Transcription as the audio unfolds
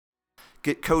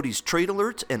Get Cody's trade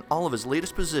alerts and all of his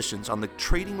latest positions on the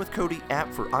Trading with Cody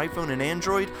app for iPhone and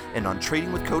Android and on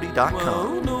tradingwithcody.com.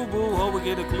 Who knew, boo ho, we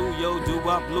get a clue, yo, do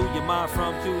I blew your mind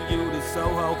from QU to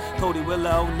Soho. Cody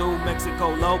Willow, New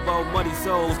Mexico, Lobo, muddy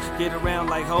souls, get around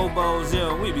like hobos,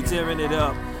 yeah, we be tearing it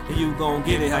up. And you gon'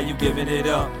 get it, how you giving it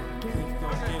up?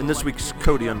 In this week's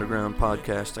Cody Underground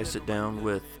podcast, I sit down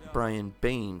with Brian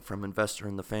Bain from Investor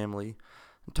in the Family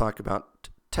and talk about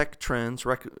tech trends,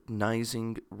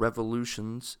 recognizing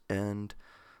revolutions, and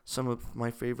some of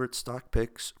my favorite stock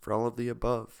picks for all of the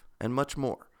above, and much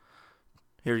more.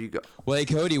 Here you go. Well, hey,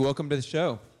 Cody, welcome to the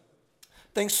show.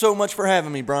 Thanks so much for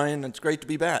having me, Brian. It's great to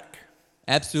be back.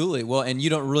 Absolutely. Well, and you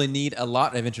don't really need a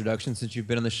lot of introduction since you've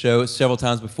been on the show several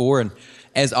times before. And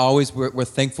as always, we're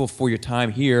thankful for your time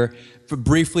here.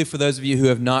 Briefly, for those of you who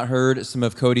have not heard some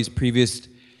of Cody's previous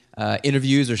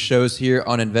interviews or shows here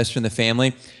on Investor in the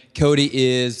Family, Cody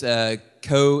is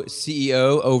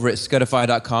co-CEO over at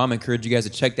Scutify.com. I encourage you guys to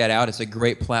check that out. It's a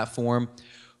great platform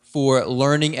for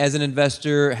learning as an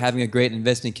investor, having a great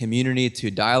investing community to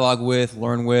dialogue with,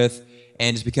 learn with,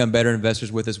 and just become better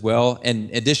investors with as well. And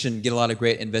in addition, get a lot of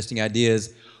great investing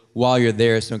ideas while you're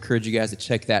there. So I encourage you guys to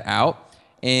check that out.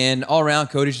 And all around,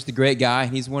 Cody's just a great guy.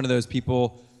 He's one of those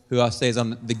people who I'll say is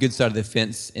on the good side of the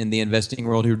fence in the investing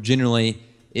world, who generally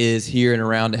is here and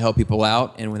around to help people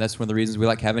out, and that's one of the reasons we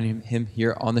like having him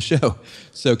here on the show.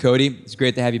 So, Cody, it's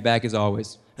great to have you back as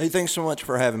always. Hey, thanks so much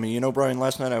for having me. You know, Brian,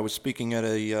 last night I was speaking at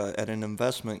an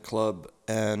investment club,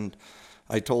 and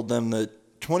I told them that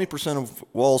 20% of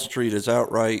Wall Street is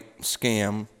outright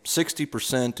scam,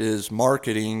 60% is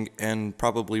marketing and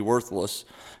probably worthless,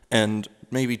 and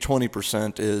maybe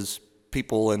 20% is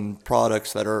people and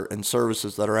products and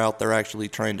services that are out there actually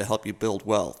trying to help you build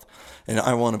wealth. And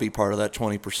I want to be part of that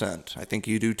 20%. I think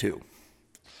you do too.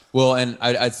 Well, and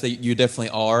I'd say you definitely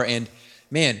are. And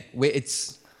man,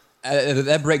 it's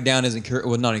that breakdown is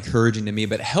not encouraging to me,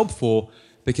 but helpful,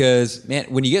 because man,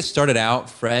 when you get started out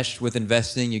fresh with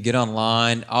investing, you get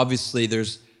online. Obviously,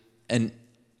 there's an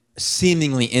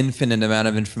seemingly infinite amount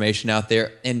of information out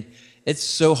there, and it's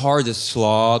so hard to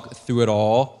slog through it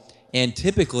all. And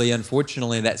typically,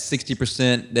 unfortunately, that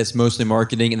 60% that's mostly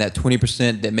marketing and that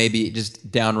 20% that may be just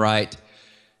downright,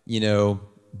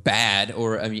 bad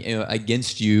or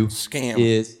against you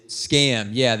is scam.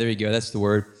 Yeah, there you go. That's the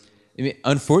word. I mean,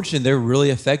 unfortunately, they're really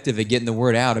effective at getting the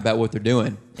word out about what they're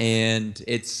doing, and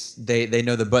they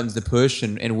know the buttons to push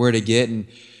and where to get, and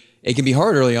it can be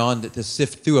hard early on to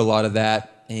sift through a lot of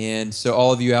that. And so,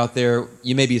 all of you out there,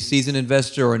 you may be a seasoned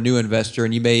investor or a new investor,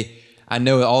 and I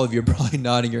know all of you are probably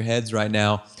nodding your heads right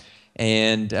now,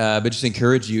 but just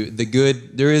encourage you.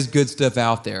 There is good stuff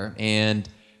out there, and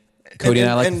Cody and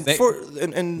I like to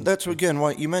think. And that's, again,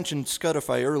 why you mentioned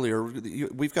Scutify earlier.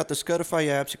 We've got the Scutify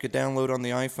apps you could download on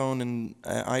the iPhone and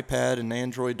iPad and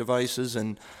Android devices,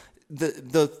 and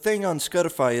the thing on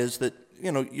Scutify is that,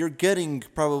 you're getting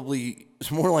probably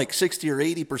more like 60 or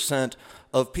 80%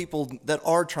 of people that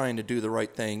are trying to do the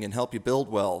right thing and help you build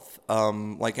wealth.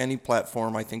 Like any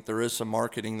platform, I think there is some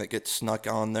marketing that gets snuck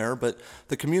on there, but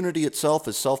the community itself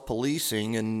is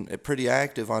self-policing and pretty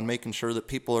active on making sure that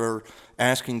people are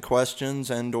asking questions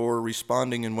and or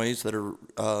responding in ways that are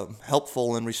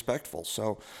helpful and respectful.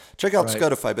 So check out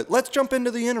Scutify. But let's jump into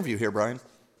the interview here, Brian.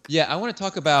 Yeah, I want to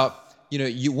talk about,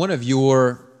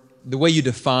 the way you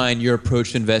define your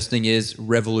approach to investing is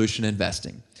revolution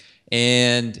investing.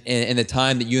 And in the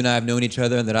time that you and I have known each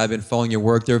other and that I've been following your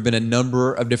work, there have been a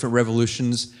number of different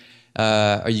revolutions.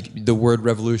 The word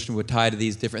revolution would tie to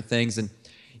these different things. And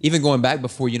even going back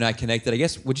before you and I connected, I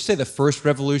guess, would you say the first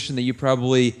revolution that you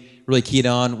probably really keyed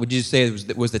on, would you say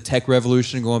it was the tech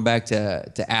revolution, going back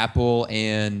to Apple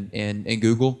and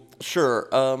Google? Sure.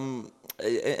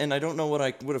 And I don't know what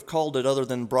I would have called it other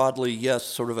than broadly, yes,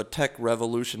 sort of a tech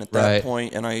revolution at that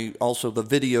point. And I also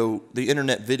the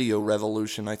internet video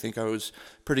revolution. I think I was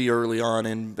pretty early on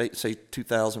in, say,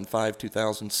 2005,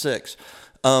 2006.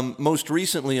 Most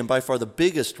recently, and by far the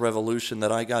biggest revolution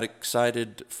that I got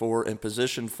excited for and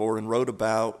positioned for and wrote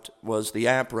about, was the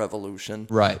app revolution.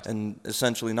 Right. And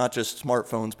essentially not just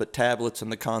smartphones, but tablets,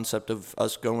 and the concept of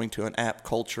us going to an app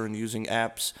culture and using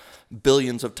apps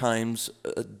billions of times,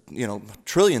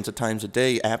 trillions of times a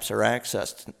day. Apps are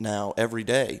accessed now every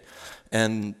day.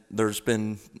 And there's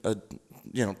been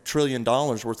 $1 trillion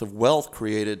worth of wealth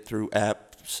created through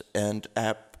apps and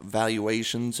app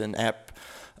valuations and app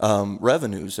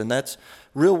revenues, and that's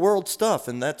real world stuff.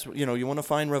 And that's, you want to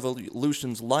find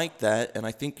revolutions like that, and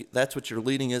I think that's what you're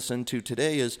leading us into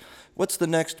today is, what's the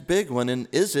next big one, and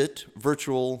is it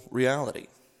virtual reality?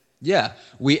 Yeah,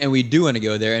 we do want to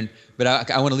go there, but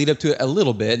I want to lead up to it a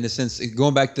little bit in the sense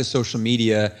going back to social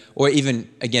media, or even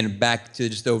again back to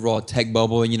just the overall tech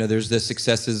bubble. And there's the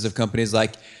successes of companies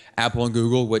like Apple and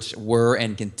Google, which were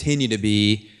and continue to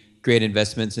be great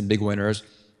investments and big winners.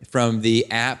 From the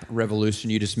app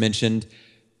revolution you just mentioned,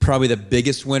 probably the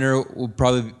biggest winner will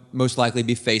probably most likely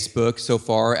be Facebook so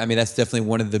far. I mean, that's definitely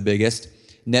one of the biggest.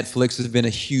 Netflix has been a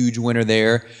huge winner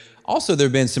there. Also, there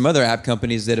have been some other app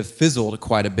companies that have fizzled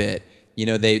quite a bit.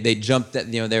 They jumped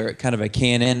that, they're kind of a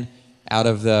cannon fired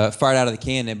out of the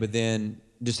cannon, but then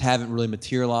just haven't really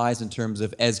materialized in terms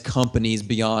of as companies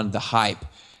beyond the hype.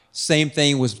 Same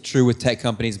thing was true with tech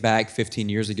companies back 15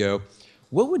 years ago.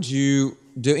 What would you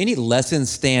do? Any lessons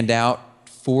stand out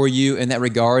for you in that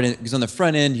regard? Because on the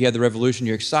front end, you have the revolution,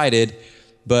 you're excited,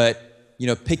 but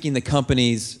picking the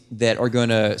companies that are going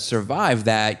to survive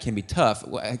that can be tough.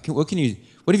 What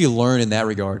have you learned in that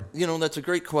regard? That's a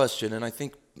great question, and I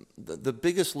think the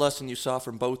biggest lesson you saw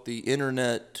from both the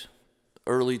internet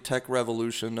early tech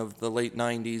revolution of the late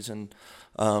 90s and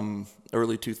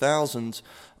early 2000s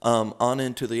on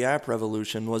into the app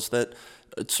revolution was that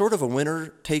it's sort of a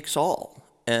winner takes all,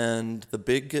 and the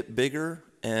big get bigger,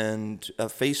 and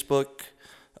Facebook,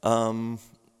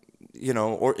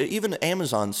 or even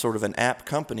Amazon's sort of an app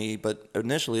company, but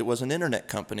initially it was an internet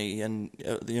company, and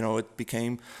it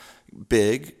became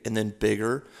big and then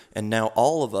bigger, and now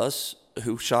all of us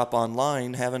who shop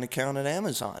online have an account at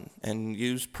Amazon and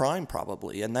use Prime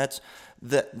probably, and that's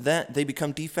that they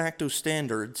become de facto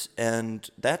standards, and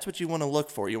that's what you want to look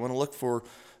for. You want to look for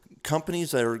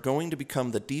companies that are going to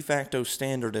become the de facto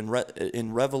standard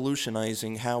in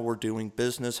revolutionizing how we're doing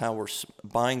business, how we're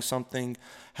buying something,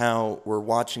 how we're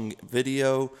watching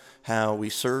video, how we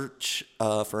search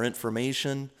for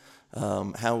information,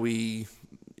 how we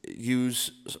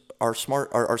use our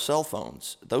cell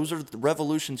phones. Those are the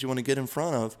revolutions you want to get in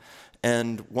front of,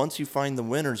 and once you find the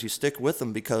winners, you stick with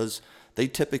them because they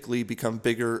typically become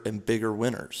bigger and bigger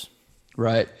winners.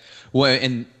 Right. Well,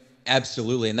 and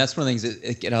absolutely, and that's one of the things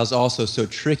that it was also so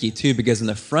tricky too, because in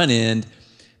the front end,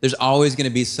 there's always going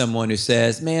to be someone who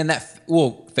says, "Man,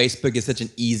 Facebook is such an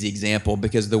easy example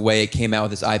because the way it came out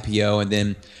with this IPO and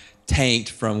then tanked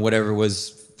from whatever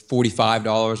was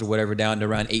 $45 or whatever down to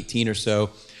around 18 or so."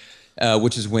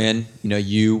 Which is when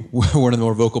you were one of the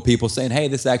more vocal people saying, "Hey,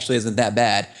 this actually isn't that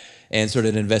bad," and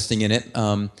started investing in it.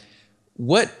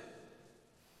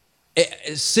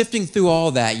 Sifting through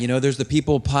all that, there's the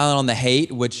people piling on the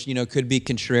hate, which could be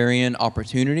contrarian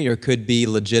opportunity or could be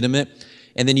legitimate,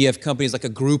 and then you have companies like a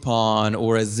Groupon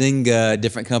or a Zynga,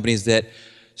 different companies that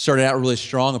started out really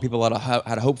strong and people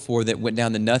had hope for that went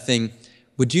down to nothing.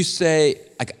 Would you say,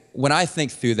 like, when I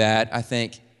think through that, I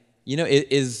think,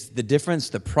 is the difference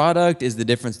the product? Is the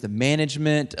difference the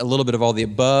management? A little bit of all the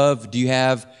above? Do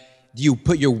you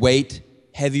put your weight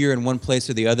heavier in one place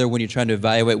or the other when you're trying to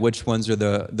evaluate which ones are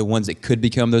the ones that could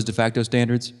become those de facto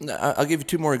standards? I'll give you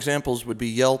two more examples. Would be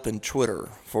Yelp and Twitter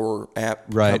for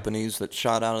app companies that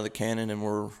shot out of the cannon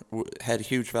and had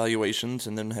huge valuations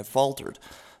and then have faltered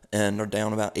and are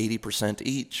down about 80%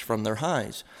 each from their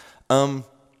highs.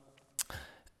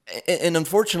 And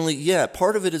unfortunately,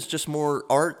 part of it is just more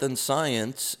art than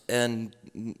science, and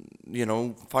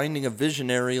finding a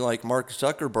visionary like Mark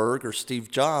Zuckerberg or Steve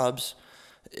Jobs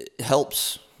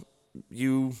helps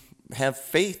you have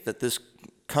faith that this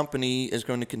company is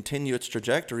going to continue its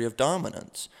trajectory of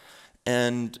dominance.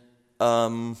 And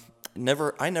I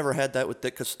never had that with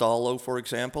Dick Costolo, for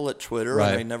example, at Twitter.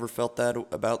 Right. I never felt that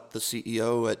about the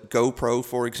CEO at GoPro,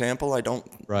 for example. I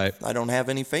don't have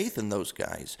any faith in those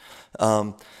guys.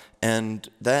 And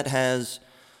that has,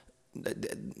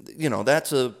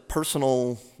 that's a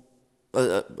personal,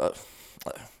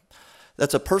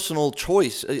 that's a personal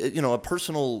choice. A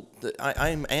personal.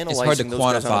 I'm analyzing those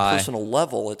guys on a personal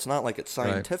level. It's not like it's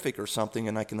scientific or something,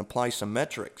 and I can apply some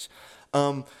metrics.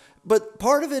 But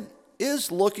part of it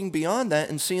is looking beyond that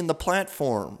and seeing the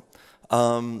platform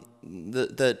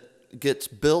that gets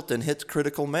built and hits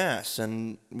critical mass.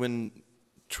 And when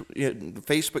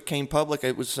Facebook came public,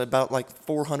 it was about like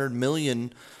 400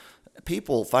 million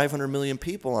people, 500 million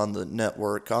people on the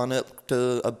network, on up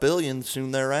to a billion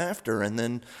soon thereafter. And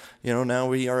then, now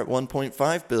we are at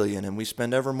 1.5 billion, and we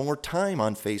spend ever more time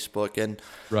on Facebook.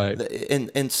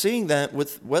 And seeing that,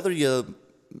 with whether you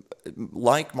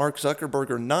like Mark Zuckerberg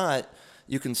or not,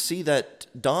 you can see that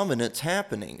dominance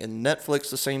happening. And Netflix,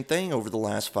 the same thing over the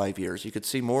last 5 years. You could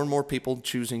see more and more people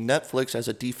choosing Netflix as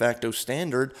a de facto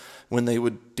standard when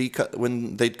they'd cut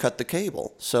the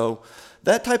cable. So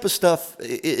that type of stuff,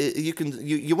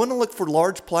 you want to look for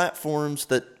large platforms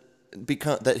that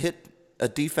hit a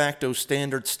de facto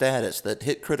standard status, that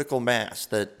hit critical mass,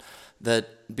 that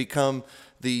that become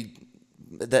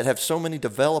that have so many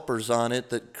developers on it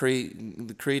that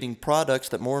creating products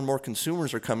that more and more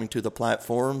consumers are coming to the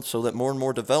platform, so that more and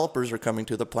more developers are coming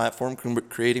to the platform,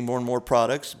 creating more and more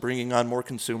products, bringing on more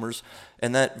consumers,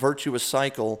 and that virtuous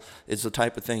cycle is the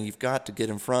type of thing you've got to get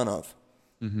in front of.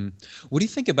 Mm-hmm. What do you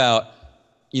think about,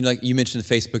 like you mentioned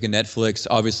Facebook and Netflix,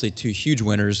 obviously two huge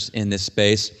winners in this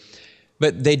space,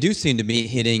 but they do seem to be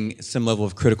hitting some level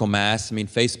of critical mass. I mean,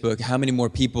 Facebook, how many more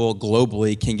people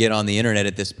globally can get on the internet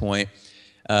at this point?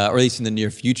 Or at least in the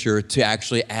near future, to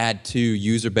actually add to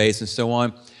user base and so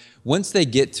on. Once they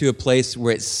get to a place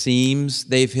where it seems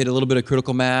they've hit a little bit of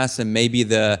critical mass and maybe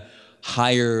the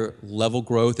higher level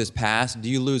growth is past, do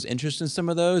you lose interest in some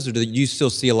of those, or do you still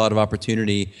see a lot of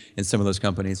opportunity in some of those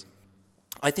companies?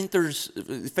 I think there's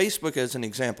Facebook as an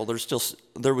example.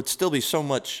 There would still be so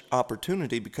much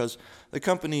opportunity because the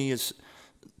company is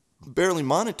barely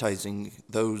monetizing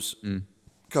those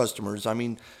customers. I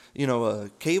mean, a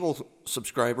cable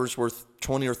subscriber's worth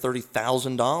 $20,000 or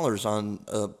 $30,000 on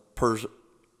a per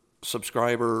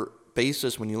subscriber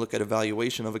basis when you look at a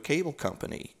valuation of a cable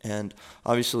company. And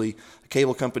obviously, a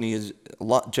cable company is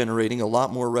generating a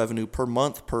lot more revenue per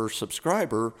month per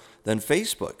subscriber than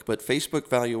Facebook. But Facebook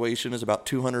valuation is about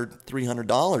 $200,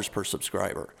 $300 per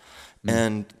subscriber.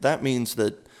 And that means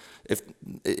that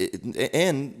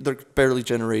and they're barely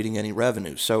generating any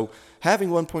revenue. So having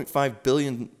 1.5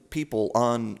 billion people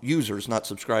on users, not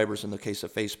subscribers in the case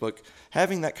of Facebook,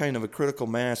 having that kind of a critical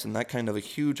mass and that kind of a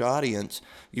huge audience,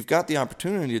 you've got the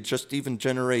opportunity to just even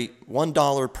generate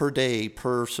 $1 per day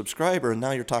per subscriber, and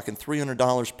now you're talking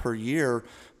 $300 per year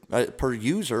per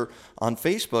user on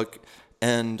Facebook,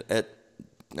 and at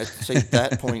say at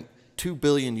that point 2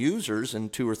 billion users in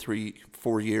 2 or 3,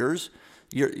 4 years,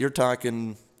 you're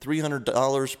talking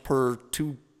 $300 per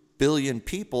 2 billion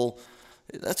people.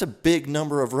 That's a big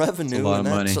number of revenue, and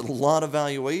that's a lot of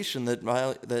valuation that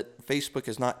Facebook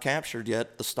has not captured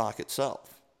yet, the stock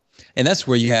itself. And that's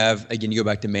where you have, again, you go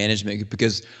back to management,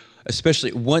 because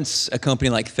especially once a company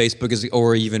like Facebook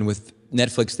or even with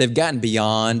Netflix, they've gotten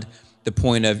beyond the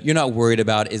point of, you're not worried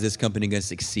about, is this company going to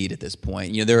succeed at this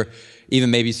point? They're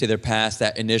even maybe say they're past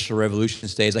that initial revolution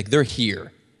stage, like they're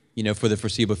here, for the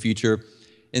foreseeable future.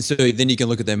 And so then you can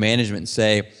look at their management and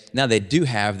say, now they do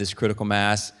have this critical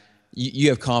mass. You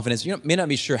have confidence. You may not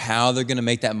be sure how they're going to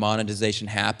make that monetization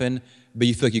happen, but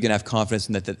you feel like you're going to have confidence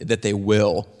in that they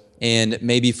will. And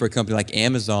maybe for a company like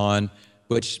Amazon,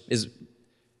 which is,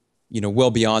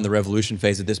 well beyond the revolution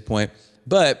phase at this point,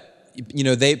 but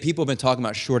people have been talking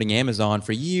about shorting Amazon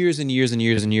for years and years and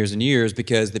years and years and years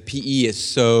because the PE is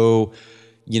so,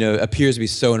 appears to be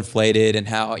so inflated, and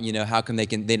how come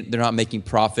they're not making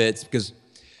profits because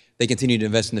they continue to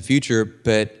invest in the future.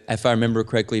 But if I remember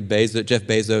correctly, Jeff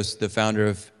Bezos, the founder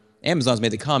of Amazon, has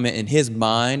made the comment, in his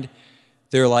mind,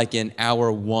 they're like in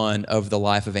hour 1 of the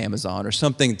life of Amazon or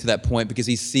something to that point, because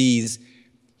he feels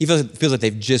like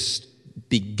they've just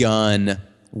begun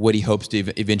what he hopes to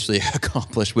eventually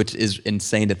accomplish, which is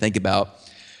insane to think about.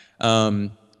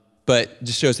 But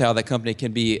just shows how that company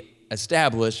can be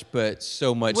established, but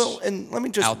so much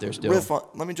out there still.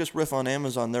 Let me just riff on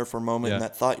Amazon there for a moment, and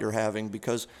that thought you're having,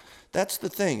 because that's the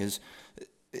thing, is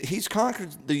he's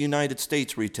conquered the United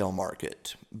States retail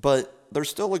market, but there's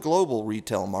still a global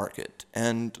retail market,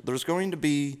 and there's going to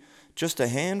be just a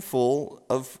handful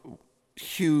of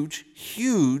huge,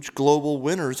 huge global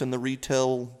winners in the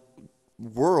retail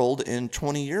world in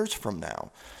 20 years from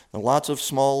now. And lots of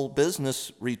small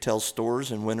business retail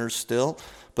stores and winners still,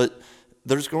 but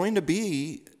there's going to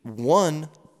be one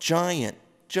giant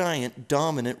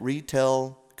dominant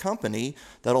retail company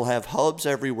that'll have hubs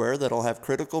everywhere, that'll have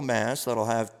critical mass, that'll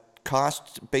have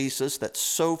cost basis that's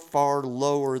so far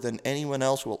lower than anyone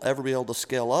else will ever be able to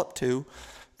scale up to,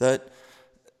 that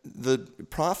the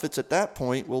profits at that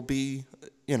point will be,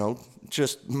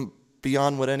 just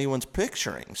beyond what anyone's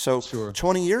picturing. So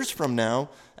 20 years from now,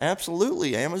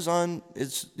 absolutely, Amazon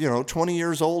is, 20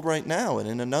 years old right now, and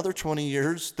in another 20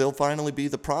 years, they'll finally be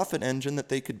the profit engine that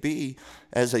they could be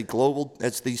as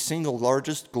the single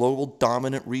largest global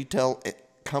dominant retail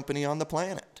company on the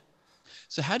planet.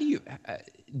 So how do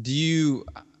you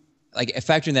like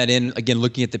factoring that in, again,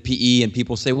 looking at the PE, and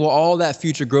people say, well, all that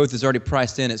future growth is already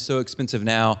priced in, it's so expensive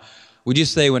now. Would you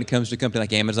say when it comes to a company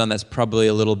like Amazon, that's probably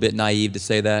a little bit naive to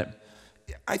say that?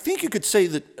 I think you could say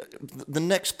that the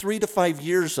next 3 to 5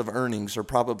 years of earnings are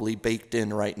probably baked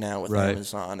in right now with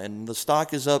Amazon. And the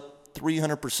stock is up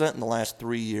 300% in the last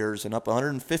 3 years and up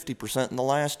 150% in the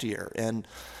last year. And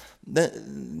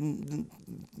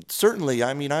certainly,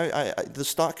 I mean, the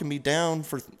stock can be down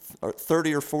for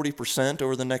 30 or 40%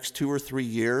 over the next 2 or 3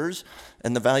 years,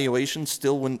 and the valuation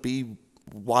still wouldn't be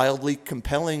wildly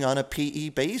compelling on a PE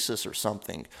basis or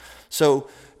something. So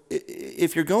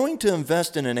if you're going to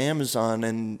invest in an Amazon,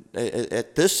 and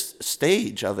at this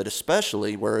stage of it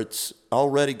especially, where it's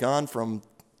already gone from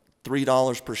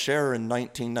 $3 per share in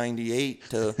 1998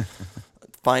 to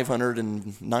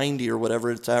 590 or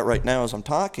whatever it's at right now as I'm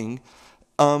talking,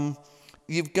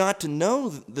 you've got to know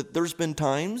that there's been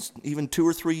times, even 2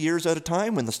 or 3 years at a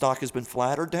time, when the stock has been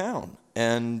flat or down.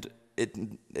 And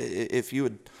if you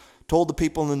had told the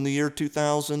people in the year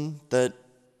 2000 that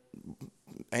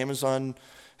Amazon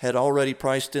had already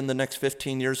priced in the next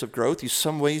 15 years of growth, in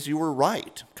some ways you were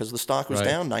right, because the stock was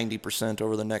down 90%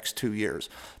 over the next 2 years.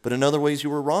 But in other ways you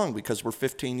were wrong, because we're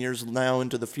 15 years now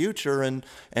into the future, and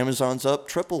Amazon's up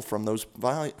triple from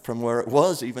from where it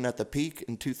was even at the peak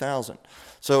in 2000.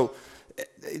 So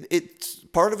it's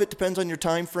part of it depends on your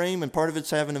time frame, and part of it's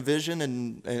having a vision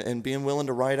and being willing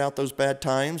to ride out those bad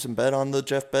times and bet on the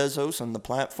Jeff Bezos and the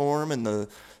platform and the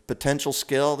potential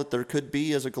scale that there could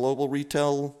be as a global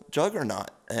retail juggernaut.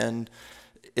 And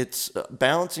it's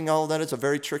balancing all of that is a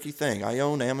very tricky thing. I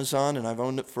own Amazon, and I've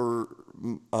owned it for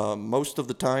most of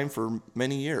the time for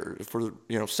many years, for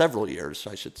several years,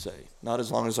 I should say. Not as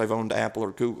long as I've owned Apple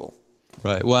or Google.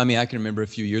 Right. Well, I mean, I can remember a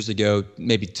few years ago,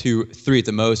 maybe 2, 3 at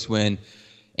the most, when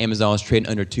Amazon was trading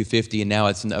under 250, and now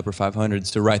it's in the upper 500s.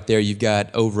 So right there, you've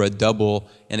got over a double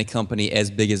in a company as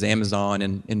big as Amazon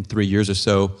in 3 years or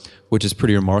so, which is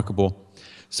pretty remarkable.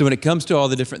 So when it comes to all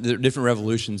the different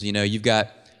revolutions, you've got,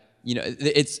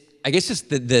 it's, I guess, just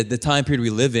the time period we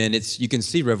live in. You can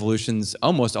see revolutions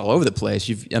almost all over the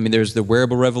place. There's the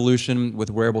wearable revolution with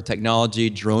wearable technology,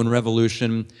 drone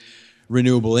revolution,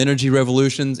 renewable energy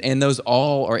revolutions, and those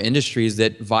all are industries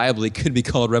that viably could be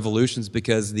called revolutions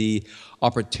because the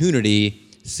opportunity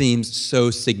seems so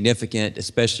significant,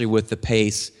 especially with the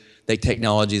pace that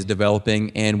technology is developing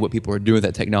and what people are doing with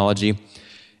that technology.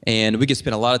 And we could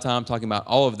spend a lot of time talking about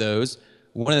all of those.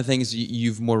 One of the things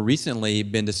you've more recently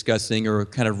been discussing or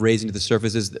kind of raising to the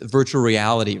surface is the virtual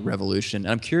reality revolution.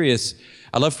 And I'm curious,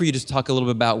 I'd love for you to just talk a little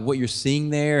bit about what you're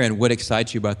seeing there and what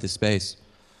excites you about this space.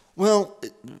 Well,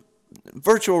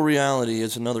 virtual reality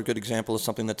is another good example of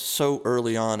something that's so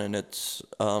early on in its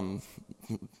in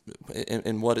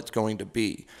what it's going to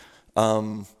be.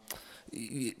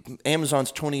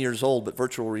 Amazon's 20 years old, but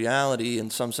virtual reality in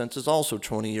some sense is also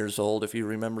 20 years old. If you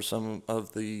remember some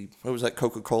of what was that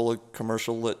Coca-Cola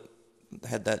commercial that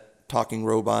had that talking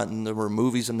robot, and there were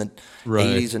movies in the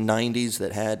 80s and 90s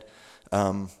that had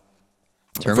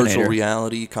virtual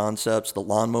reality concepts. The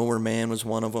Lawnmower Man was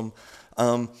one of them.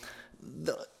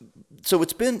 So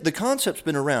the concept's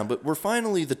been around, but the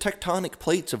tectonic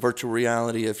plates of virtual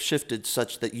reality have shifted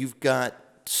such that you've got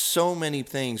so many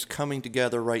things coming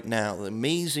together right now. The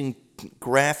amazing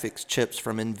graphics chips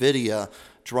from NVIDIA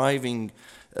driving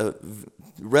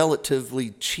relatively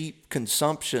cheap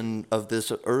consumption of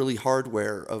this early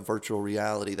hardware of virtual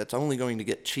reality that's only going to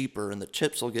get cheaper, and the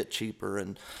chips will get cheaper,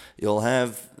 and you'll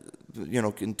have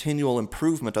continual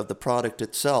improvement of the product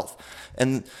itself.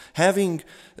 And having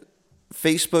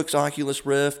Facebook's Oculus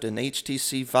Rift and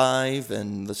HTC Vive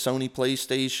and the Sony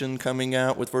PlayStation coming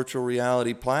out with virtual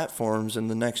reality platforms in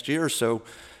the next year or so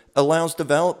allows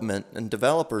development and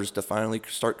developers to finally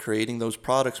start creating those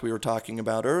products we were talking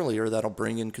about earlier that'll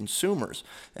bring in consumers.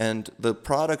 And the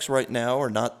products right now are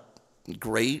not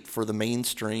great for the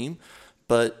mainstream,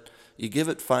 but you give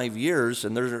it 5 years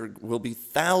and there will be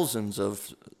thousands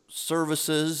of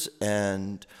services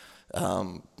and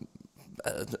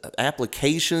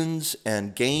applications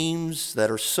and games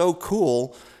that are so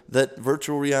cool that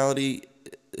virtual reality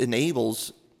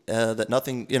enables that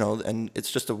nothing, and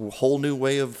it's just a whole new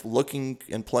way of looking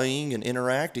and playing and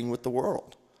interacting with the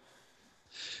world.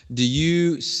 Do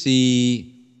you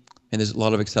see, and there's a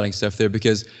lot of exciting stuff there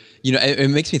because,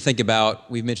 it makes me think about,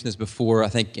 we've mentioned this before, I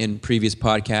think in previous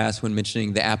podcasts when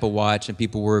mentioning the Apple Watch, and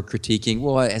people were critiquing,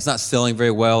 well, it's not selling very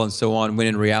well and so on, when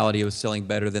in reality it was selling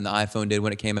better than the iPhone did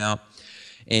when it came out.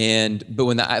 But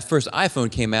when the first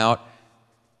iPhone came out,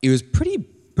 it was pretty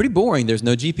boring. There's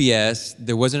no GPS.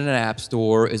 There wasn't an app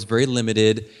store. It's very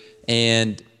limited,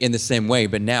 and in the same way.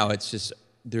 But now it's just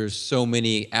there's so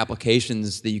many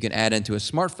applications that you can add into a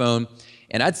smartphone,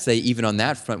 and I'd say even on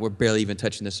that front, we're barely even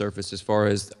touching the surface as far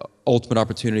as ultimate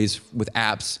opportunities with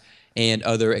apps and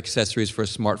other accessories for a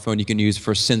smartphone you can use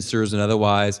for sensors and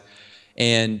otherwise.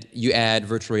 And you add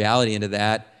virtual reality into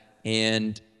that,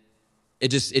 and it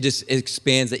just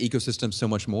expands the ecosystem so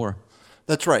much more.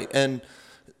 That's right. And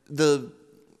the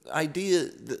idea,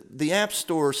 the App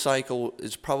Store cycle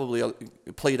is probably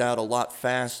played out a lot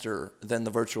faster than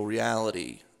the virtual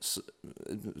reality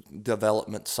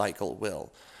development cycle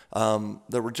will.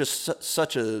 There were just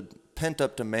such a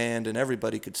pent-up demand, and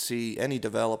everybody could see, any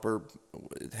developer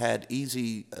had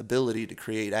easy ability to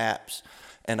create apps.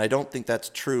 And I don't think that's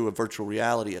true of virtual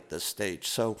reality at this stage.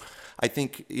 So I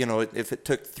think, if it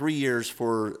took 3 years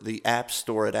for the App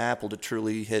Store at Apple to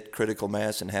truly hit critical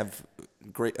mass and have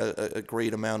a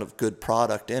great amount of good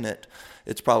product in it,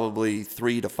 it's probably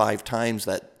 3 to 5 times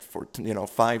that for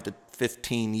 5 to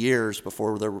 15 years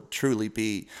before there will truly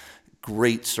be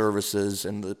great services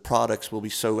and the products will be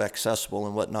so accessible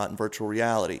and whatnot in virtual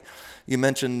reality. You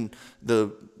mentioned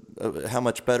how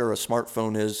much better a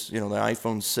smartphone is, the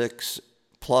iPhone 6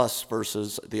 Plus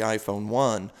versus the iPhone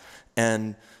 1,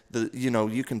 and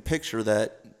you can picture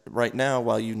that right now.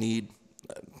 While you need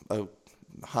a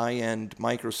high-end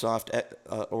Microsoft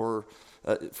or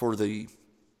for the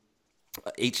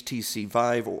HTC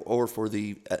Vive or for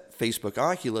the Facebook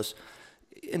Oculus,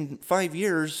 in 5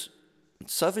 years,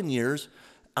 7 years,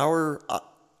 our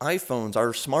iPhones,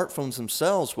 our smartphones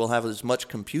themselves will have as much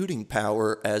computing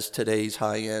power as today's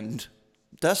high-end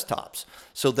desktops.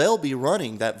 So they'll be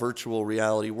running that virtual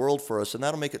reality world for us, and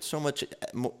that'll make it so much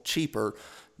cheaper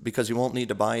because you won't need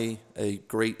to buy a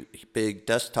great big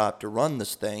desktop to run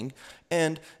this thing.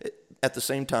 And at the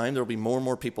same time, there'll be more and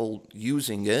more people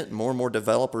using it, and more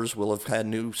developers will have had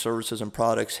new services and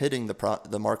products hitting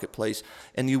the marketplace,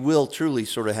 and you will truly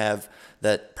sort of have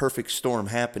that perfect storm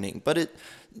happening. But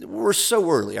we're so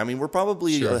early. I mean, we're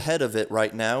probably ahead of it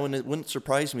right now, and it wouldn't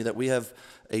surprise me that we have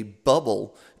a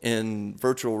bubble in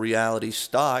virtual reality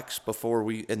stocks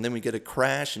and then we get a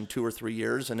crash in 2 or 3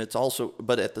 years, and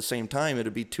but at the same time,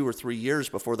 it'll be 2 or 3 years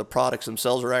before the products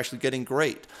themselves are actually getting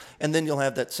great. And then you'll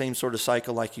have that same sort of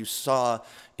cycle like you saw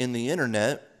in the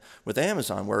internet with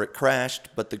Amazon, where it crashed,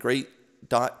 but the great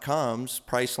 .coms,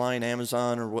 Priceline,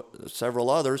 Amazon, or several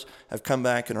others have come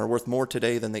back and are worth more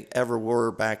today than they ever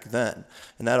were back then.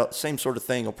 And that same sort of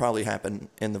thing will probably happen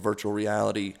in the virtual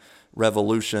reality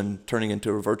revolution, turning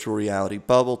into a virtual reality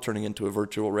bubble, turning into a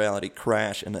virtual reality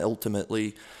crash, and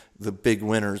ultimately the big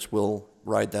winners will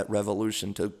ride that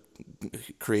revolution to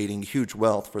creating huge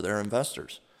wealth for their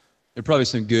investors. There are probably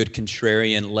some good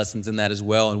contrarian lessons in that as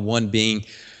well, and one being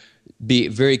be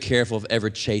very careful of ever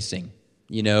chasing.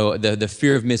 The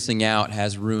fear of missing out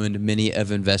has ruined many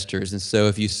of investors. And so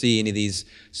if you see any of these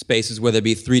spaces, whether it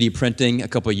be 3D printing a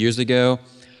couple of years ago,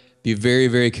 be very,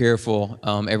 very careful,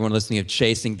 everyone listening, of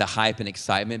chasing the hype and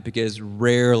excitement, because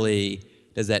rarely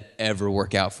does that ever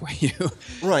work out for you.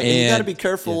 Right, and you got to be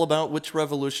careful about which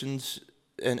revolutions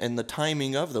and the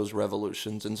timing of those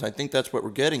revolutions. And so I think that's what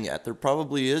we're getting at. There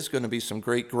probably is going to be some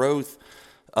great growth,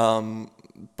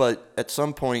 but at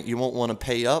some point you won't want to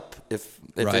pay up. If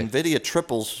Right. NVIDIA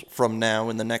triples from now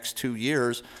in the next 2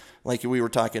 years, like we were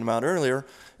talking about earlier,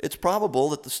 it's probable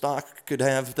that the stock could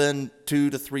have then 2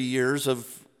 to 3 years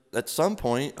at some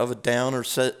point of a down or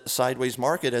sideways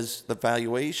market as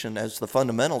the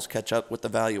fundamentals catch up with the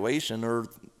valuation, or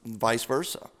vice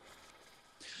versa.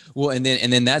 Well, and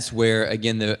then that's where,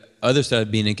 again, the other side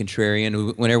of being a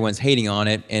contrarian, when everyone's hating on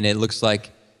it and it looks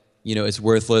like, it's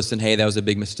worthless, and hey, that was a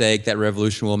big mistake, that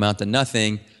revolution will amount to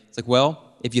nothing. It's like, well,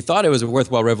 if you thought it was a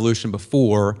worthwhile revolution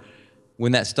before,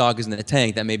 when that stock is in the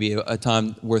tank, that may be a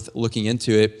time worth looking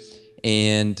into it.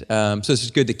 And so it's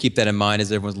just good to keep that in mind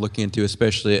as everyone's looking into,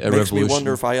 especially a revolution. Makes me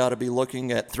wonder if I ought to be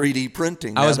looking at 3D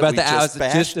printing. I was just about to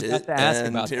ask about that.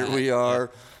 And here we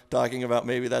are talking about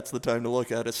maybe that's the time to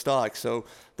look at a stock. So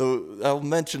I'll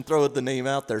throw the name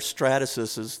out there.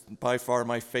 Stratasys is by far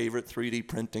my favorite 3D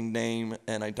printing name,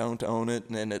 and I don't own it,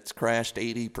 and it's crashed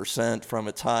 80% from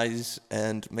its highs,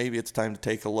 and maybe it's time to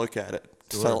take a look at it.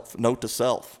 Sure. Note to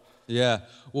self. Yeah.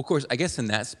 Well, of course, I guess in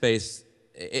that space,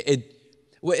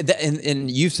 and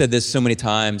you've said this so many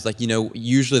times,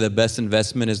 usually the best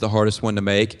investment is the hardest one to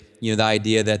make. The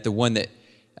idea that the one that,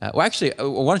 why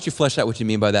don't you flesh out what you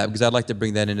mean by that? Because I'd like to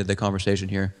bring that into the conversation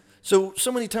here. So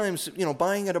many times,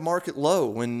 buying at a market low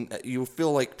when you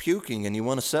feel like puking and you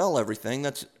want to sell everything,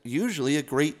 that's usually a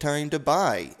great time to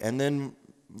buy. And then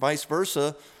vice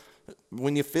versa,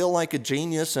 when you feel like a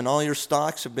genius and all your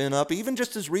stocks have been up, even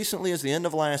just as recently as the end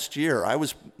of last year, I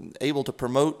was able to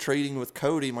promote Trading with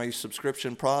Cody, my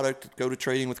subscription product. Go to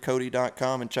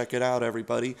tradingwithcody.com and check it out,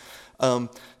 everybody.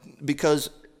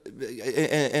 Because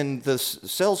the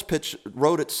sales pitch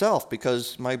wrote itself,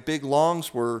 because my big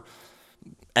longs were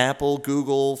Apple,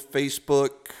 Google,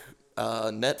 Facebook,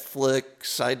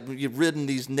 Netflix. I'd ridden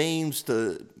these names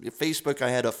to Facebook. I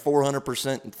had a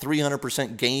 400%,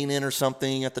 300% gain in or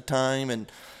something at the time,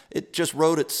 and it just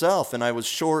wrote itself. And I was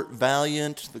short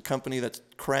Valiant, the company that's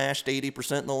crashed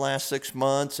 80% in the last 6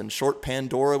 months, and short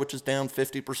Pandora, which is down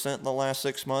 50% in the last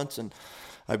 6 months. And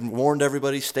I've warned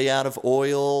everybody, stay out of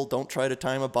oil, don't try to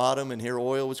time a bottom, and here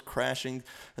oil was crashing.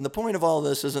 And the point of all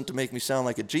this isn't to make me sound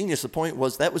like a genius. The point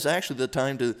was that was actually the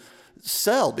time to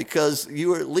sell, because you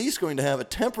were at least going to have a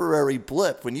temporary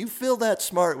blip. When you feel that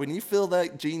smart, when you feel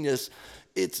that genius,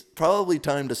 it's probably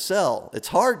time to sell. It's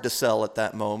hard to sell at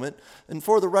that moment. And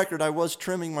for the record, I was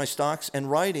trimming my stocks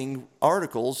and writing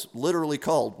articles literally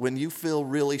called "When You Feel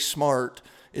Really Smart,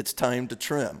 It's Time to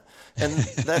Trim." And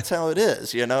that's how it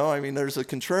is, you know? I mean, there's a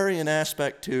contrarian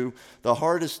aspect to the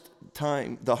hardest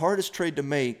trade to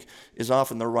make is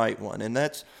often the right one. And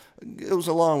that goes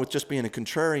along with just being a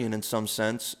contrarian in some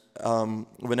sense.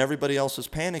 When everybody else is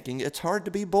panicking, it's hard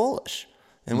to be bullish.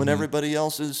 And when everybody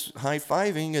else is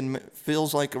high-fiving and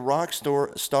feels like a rock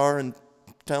star and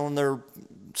telling their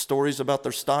stories about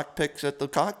their stock picks at the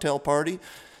cocktail party,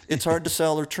 it's hard to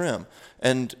sell or trim.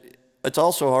 And it's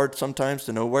also hard sometimes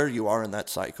to know where you are in that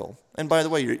cycle. And by the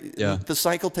way, the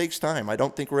cycle takes time. I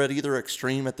don't think we're at either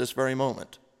extreme at this very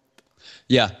moment.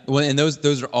 Yeah, well, and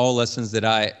those are all lessons that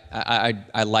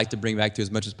I like to bring back to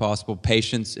as much as possible.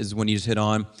 Patience is one you just hit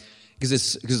on.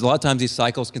 Because a lot of times these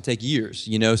cycles can take years.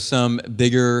 You know, some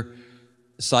bigger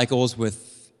cycles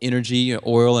with energy,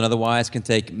 oil, and otherwise can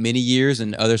take many years,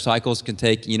 and other cycles can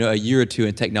take, you know, a year or two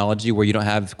in technology where you don't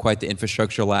have quite the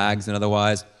infrastructure lags and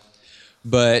otherwise.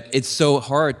 But it's so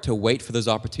hard to wait for those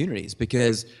opportunities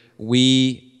because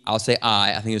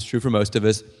I think it's true for most of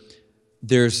us,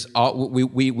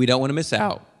 we don't want to miss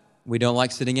out. We don't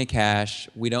like sitting in cash.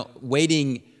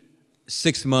 Waiting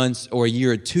 6 months or a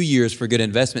year or 2 years for good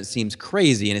investment seems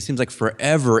crazy, and it seems like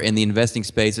forever in the investing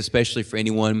space, especially for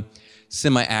anyone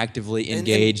semi-actively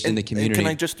engaged in the community. And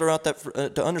can I just throw out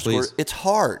that to underscore? Please. It's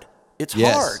hard. It's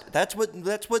hard. That's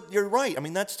what you're right. I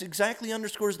mean, that's exactly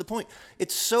underscores the point.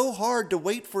 It's so hard to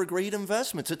wait for great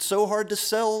investments. It's so hard to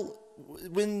sell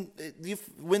when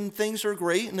things are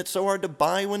great, and it's so hard to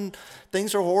buy when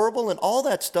things are horrible, and all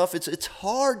that stuff. It's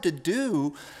hard to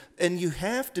do. And you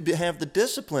have to have the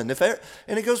discipline.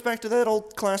 And it goes back to that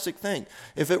old classic thing.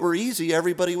 If it were easy,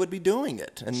 everybody would be doing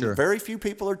it. And very few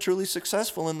people are truly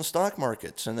successful in the stock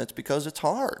markets, and that's because it's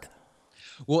hard.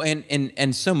 Well,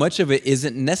 and so much of it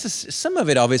isn't necessary. Some of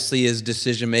it obviously is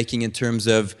decision making in terms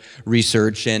of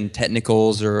research and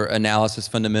technicals or analysis,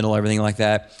 fundamental, everything like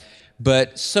that.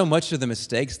 But so much of the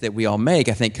mistakes that we all make,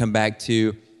 I think, come back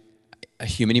to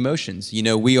human emotions. You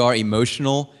know, we are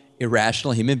emotional,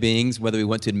 irrational human beings, whether we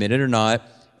want to admit it or not.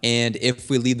 And if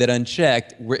we leave that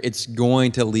unchecked, it's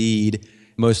going to lead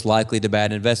most likely to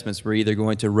bad investments. We're either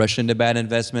going to rush into bad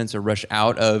investments or rush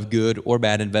out of good or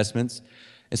bad investments.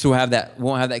 And so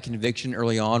won't have that conviction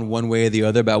early on one way or the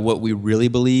other about what we really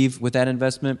believe with that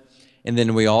investment. And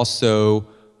then we also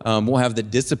won't have the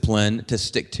discipline to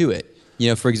stick to it. You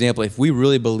know, for example, if we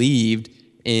really believed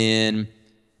in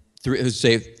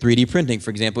 3D printing,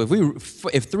 for example,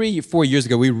 if 3 or 4 years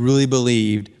ago we really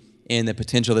believed in the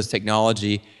potential of this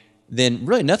technology, then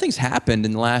really nothing's happened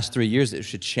in the last 3 years that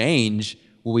should change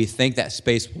what we think that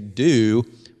space will do.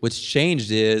 What's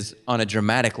changed is, on a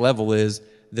dramatic level, is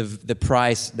the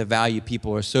price, the value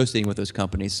people are associating with those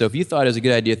companies. So if you thought it was a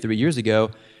good idea 3 years ago,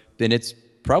 then it's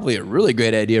probably a really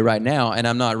great idea right now. And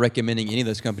I'm not recommending any of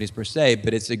those companies per se,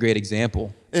 but it's a great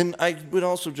example. And I would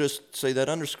also just say that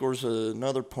underscores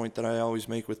another point that I always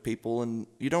make with people. And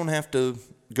you don't have to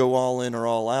go all in or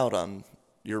all out on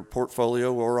your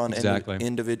portfolio or on any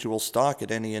individual stock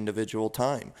at any individual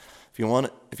time.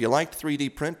 If you liked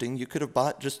 3D printing, you could have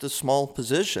bought just a small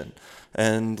position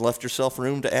and left yourself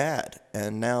room to add.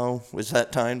 And now is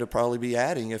that time to probably be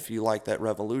adding if you like that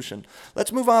revolution.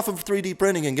 Let's move off of 3D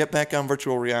printing and get back on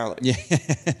virtual reality.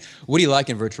 Yeah. What do you like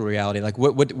in virtual reality? Like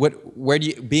where do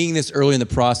you, being this early in the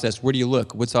process, where do you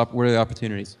look? What are the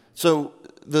opportunities? So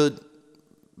the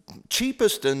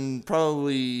cheapest and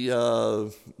probably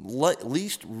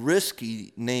least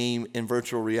risky name in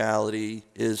virtual reality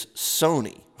is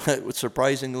Sony,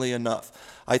 surprisingly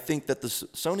enough. I think that the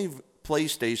Sony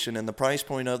PlayStation and the price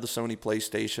point of the Sony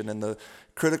PlayStation and the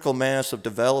critical mass of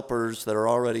developers that are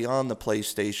already on the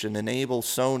PlayStation enable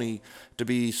Sony to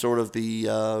be sort of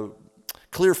the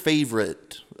clear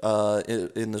favorite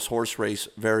in this horse race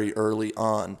very early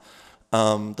on.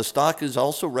 The stock is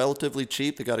also relatively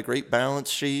cheap. They got a great balance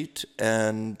sheet,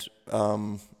 and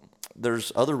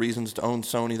there's other reasons to own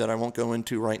Sony that I won't go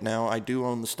into right now. I do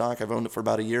own the stock. I've owned it for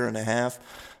about a year and a half.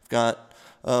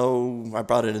 I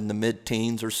bought it in the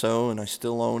mid-teens or so, and I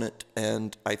still own it.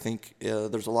 And I think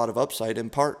there's a lot of upside, in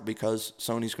part because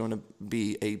Sony's going to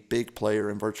be a big player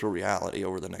in virtual reality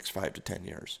over the next 5 to 10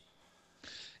 years.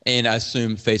 And I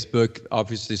assume Facebook,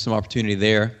 obviously some opportunity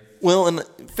there. Well, and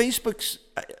Facebook's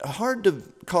hard to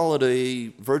call it a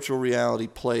virtual reality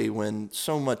play when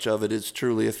so much of it is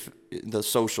truly the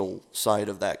social side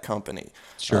of that company.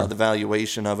 Sure. The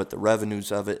valuation of it, the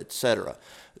revenues of it, etc.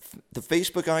 The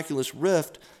Facebook Oculus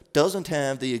Rift doesn't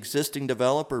have the existing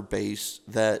developer base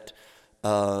that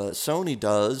Sony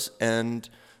does, and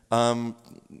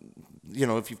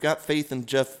if you've got faith in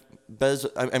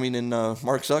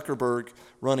Mark Zuckerberg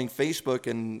running Facebook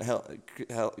and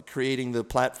creating the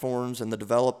platforms and the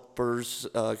developers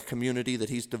community that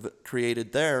he's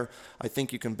created there, I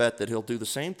think you can bet that he'll do the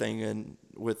same thing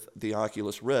with the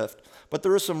Oculus Rift. But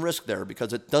there is some risk there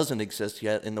because it doesn't exist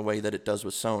yet in the way that it does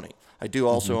with Sony. I do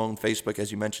also own Facebook,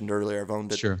 as you mentioned earlier. I've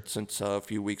owned it since a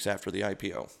few weeks after the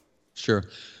IPO. Sure.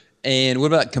 And what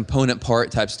about component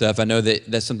part type stuff? I know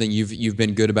that's something you've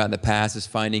been good about in the past, is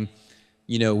finding,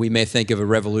 we may think of a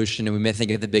Revolution and we may think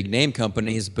of the big name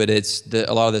companies, but it's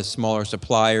a lot of the smaller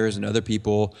suppliers and other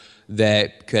people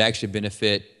that could actually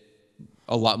benefit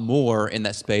a lot more in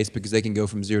that space because they can go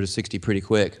from 0 to 60 pretty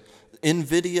quick.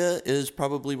 NVIDIA is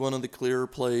probably one of the clearer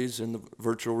plays in the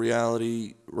virtual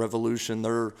reality revolution.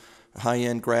 Their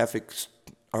high-end graphics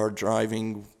are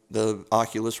driving the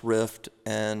Oculus Rift,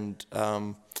 and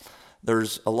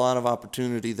there's a lot of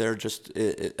opportunity there just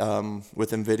with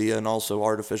NVIDIA and also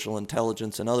artificial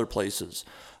intelligence and other places.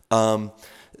 The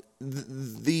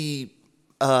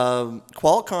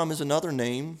Qualcomm is another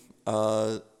name,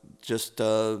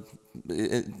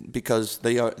 because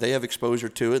they have exposure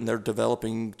to it, and they're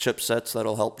developing chipsets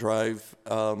that'll help drive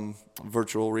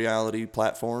virtual reality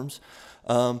platforms.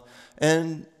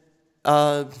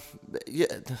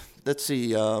 Let's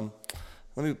see.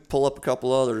 Let me pull up a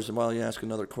couple others, and while you ask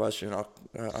another question,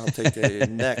 I'll take a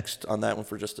next on that one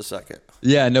for just a second.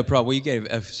 Yeah, no problem. Well, you gave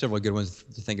several good ones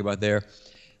to think about there.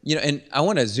 And I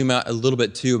want to zoom out a little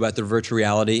bit too about the virtual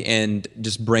reality and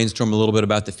just brainstorm a little bit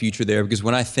about the future there, because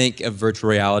when I think of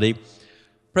virtual reality,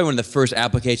 probably one of the first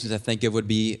applications I think of would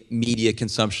be media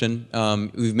consumption.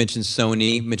 We've mentioned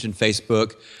Sony, mentioned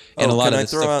Facebook, and a lot of Can I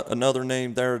throw out another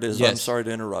name? There it is. Yes. I'm sorry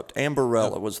to interrupt.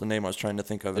 Ambarella was the name I was trying to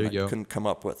think of, and I couldn't come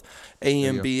up with.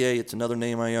 AMBA, it's another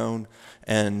name I own,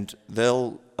 and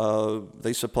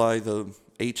they supply the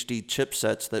HD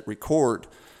chipsets that record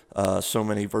so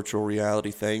many virtual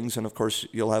reality things, and of course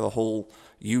you'll have a whole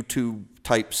YouTube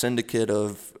type syndicate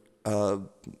of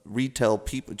retail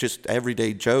people, just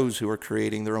everyday Joes who are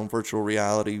creating their own virtual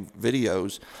reality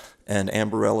videos, and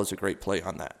Ambarella is a great play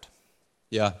on that.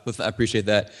 Yeah, I appreciate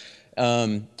that.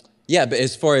 But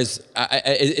as far as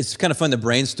it's kind of fun to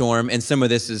brainstorm, and some of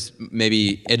this is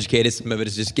maybe educated, some of it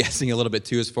is just guessing a little bit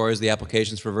too, as far as the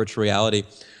applications for virtual reality.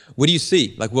 What do you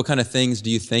see? Like, what kind of things do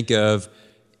you think of,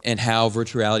 and how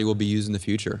virtual reality will be used in the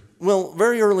future? Well,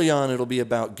 very early on, it'll be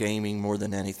about gaming more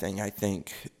than anything, I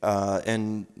think.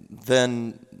 And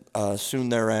then soon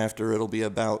thereafter, it'll be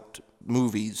about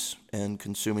movies and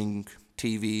consuming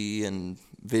TV and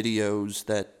videos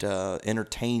that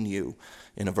entertain you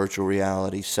in a virtual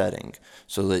reality setting,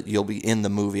 so that you'll be in the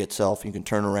movie itself. You can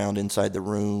turn around inside the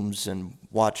rooms and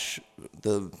watch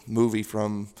the movie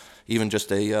from even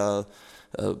just a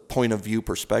point of view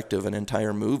perspective, an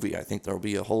entire movie. I think there'll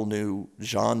be a whole new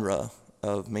genre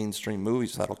of mainstream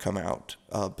movies that'll come out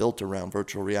built around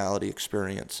virtual reality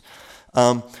experience.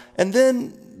 And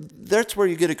then that's where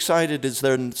you get excited, is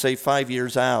then, say, 5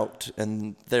 years out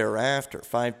and thereafter,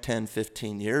 5, 10,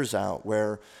 15 years out,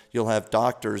 where you'll have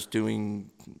doctors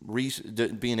being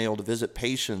able to visit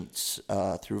patients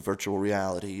through virtual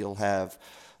reality. You'll have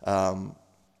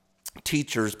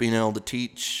teachers being able to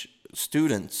teach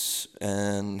students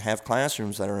and have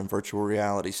classrooms that are in virtual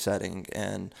reality setting,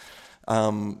 and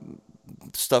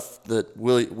stuff that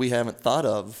we haven't thought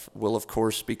of will, of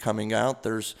course, be coming out.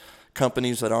 There's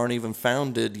companies that aren't even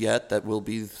founded yet that will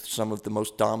be some of the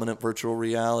most dominant virtual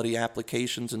reality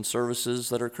applications and services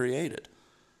that are created.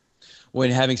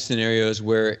 When having scenarios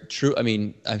where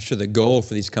I'm sure the goal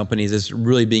for these companies is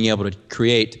really being able to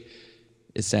create,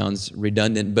 it sounds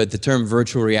redundant, but the term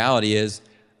virtual reality is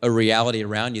a reality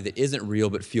around you that isn't real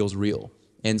but feels real.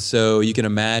 And so you can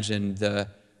imagine the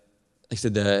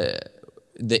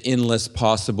endless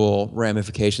possible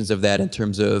ramifications of that in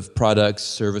terms of products,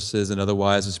 services, and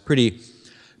otherwise. Is pretty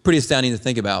astounding to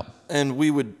think about. And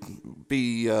we wouldn't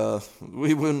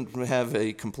have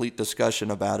a complete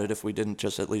discussion about it if we didn't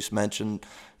just at least mention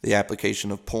the application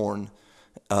of porn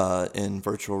in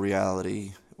virtual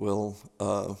reality will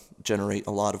generate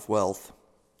a lot of wealth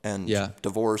and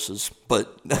divorces,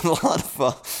 but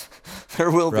there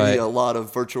will be a lot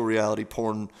of virtual reality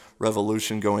porn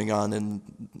revolution going on in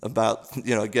about,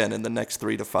 again, in the next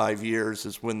 3 to 5 years,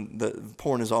 is when the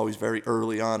porn is always very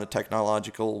early on a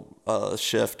technological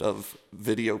shift of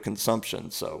video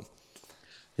consumption. So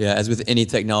Yeah, as with any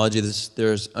technology,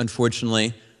 there's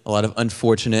unfortunately a lot of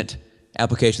unfortunate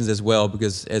applications as well,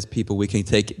 because as people we can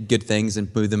take good things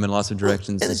and move them in lots of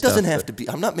directions. And and it doesn't stuff, have to be.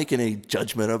 I'm not making any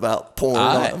judgment about porn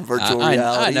on virtual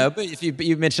reality. I know, but if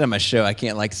you mention on my show, I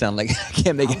can't sound like I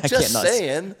can't make. I'm I just can't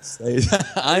saying. Say,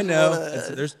 I know.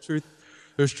 There's truth.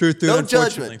 There's truth to it. No Unfortunately.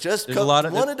 judgment. Just there's a lot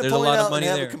of wanted to there's a point lot of out and money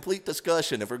have there. a complete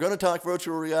discussion. If we're going to talk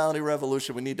virtual reality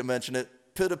revolution, we need to mention it.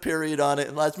 Put a period on it,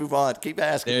 and let's move on. Keep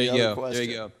asking There the you other go. question.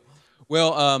 There you go.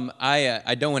 Well,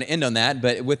 I don't want to end on that,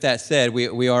 but with that said,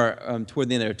 we are toward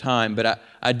the end of our time. But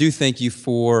I do thank you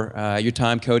for your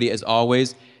time, Cody, as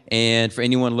always, and for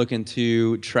anyone looking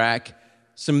to track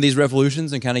some of these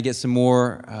revolutions and kind of get some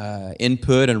more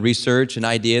input and research and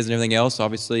ideas and everything else.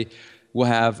 Obviously, we'll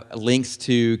have links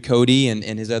to Cody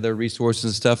and his other resources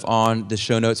and stuff on the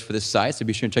show notes for this site, so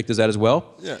be sure and check those out as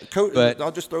well. Yeah, But-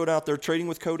 I'll just throw it out there,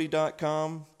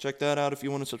 tradingwithcody.com. Check that out if you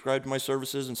want to subscribe to my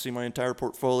services and see my entire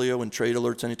portfolio and trade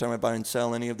alerts anytime I buy and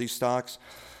sell any of these stocks.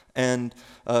 And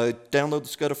download the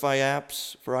Scutify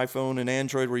apps for iPhone and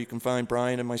Android, where you can find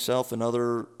Brian and myself and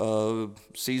other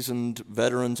seasoned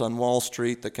veterans on Wall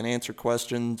Street that can answer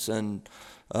questions and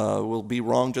will be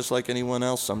wrong just like anyone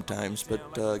else sometimes,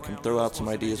 but can throw out some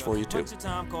ideas for you too.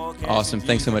 Awesome.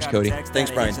 Thanks so much, Cody.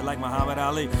 Thanks, Brian. Like Muhammad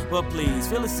Ali. But please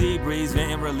feel the sea breeze, vent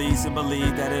and release, and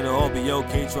believe that it'll all be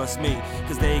okay. Trust me,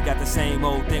 cause they got the same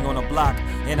old thing on the block,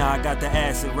 and I got the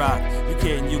acid rock. You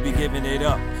kidding? You be giving it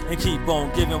up, and keep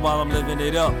on giving while I'm living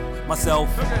it up. Myself,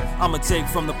 I'ma take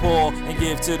from the poor and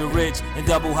give to the rich, and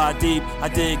double high deep. I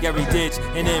dig every ditch,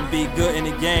 and then be good in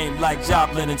the game like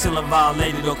Joplin until I'm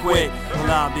violated or quit.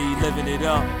 Well, I'll be living it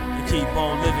up, and keep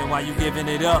on living while you giving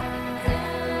it up.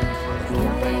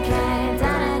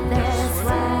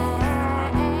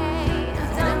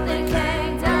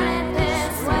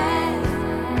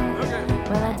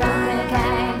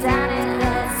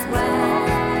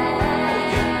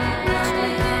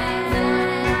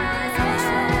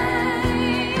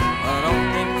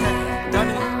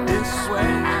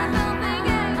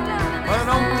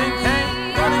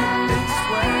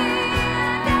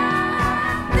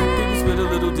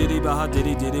 About how did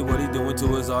he what he doing to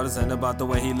his artists and about the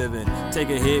way he living.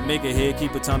 Take a hit, make a hit,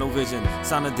 keep a tunnel vision.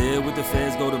 Sign a deal with the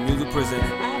feds, go to music prison.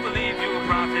 Who believe you a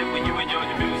prophet when you enjoy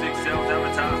your music, sells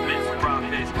advertisements for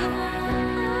profits?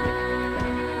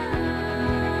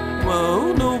 Well,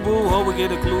 who knew, boo? Ho, we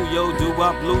get a clue, yo.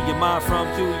 Do-wop blew your mind from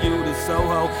QU to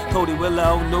Soho. Cody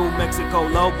Willow, New Mexico,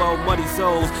 Lobo, muddy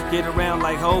souls. Get around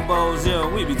like hobos,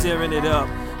 yeah, we be tearing it up.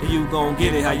 And you gon'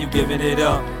 get it how you giving it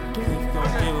up. You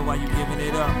gon' give it while you giving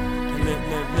it up.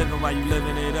 And living while you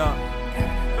living it up.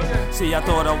 See, I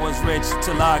thought I was rich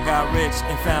till I got rich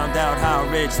and found out how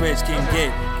rich can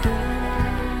get.